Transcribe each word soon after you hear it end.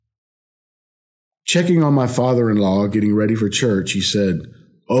Checking on my father-in-law getting ready for church, he said,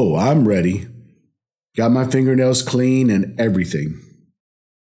 "Oh, I'm ready. Got my fingernails clean and everything."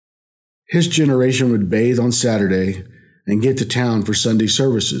 His generation would bathe on Saturday and get to town for Sunday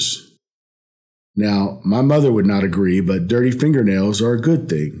services. Now, my mother would not agree, but dirty fingernails are a good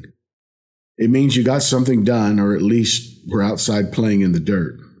thing. It means you got something done, or at least were outside playing in the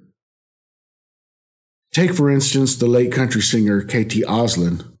dirt. Take, for instance, the late country singer K.T.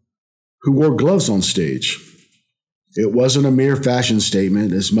 Oslin, who wore gloves on stage. It wasn't a mere fashion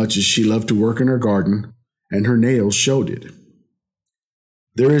statement as much as she loved to work in her garden, and her nails showed it.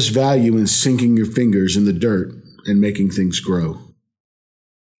 There is value in sinking your fingers in the dirt and making things grow.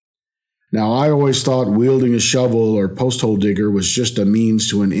 Now, I always thought wielding a shovel or post hole digger was just a means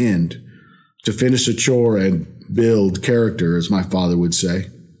to an end, to finish a chore and build character, as my father would say.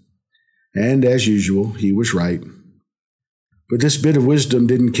 And as usual, he was right. But this bit of wisdom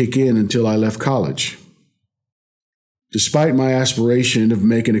didn't kick in until I left college. Despite my aspiration of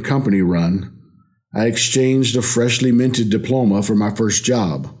making a company run, I exchanged a freshly minted diploma for my first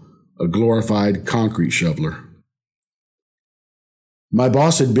job, a glorified concrete shoveler. My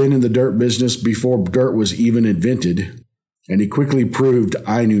boss had been in the dirt business before dirt was even invented, and he quickly proved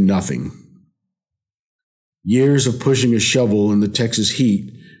I knew nothing. Years of pushing a shovel in the Texas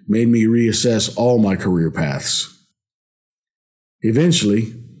heat made me reassess all my career paths.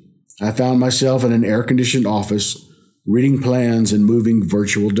 Eventually, I found myself in an air-conditioned office, reading plans and moving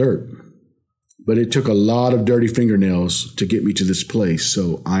virtual dirt. But it took a lot of dirty fingernails to get me to this place,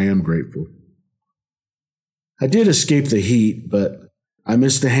 so I am grateful. I did escape the heat, but I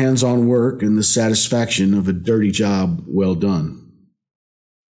missed the hands-on work and the satisfaction of a dirty job well done.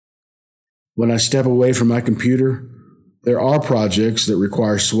 When I step away from my computer, there are projects that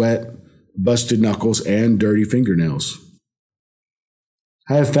require sweat, busted knuckles, and dirty fingernails.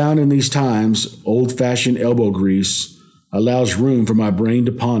 I have found in these times old-fashioned elbow grease allows room for my brain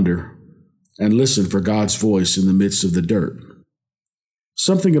to ponder and listen for God's voice in the midst of the dirt.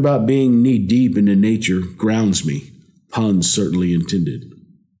 Something about being knee-deep into nature grounds me, pun certainly intended.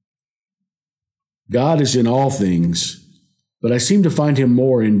 God is in all things, but I seem to find him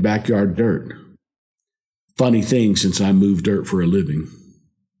more in backyard dirt. Funny thing since I move dirt for a living.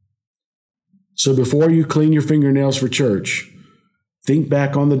 So before you clean your fingernails for church, think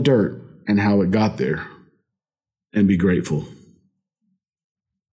back on the dirt and how it got there, and be grateful.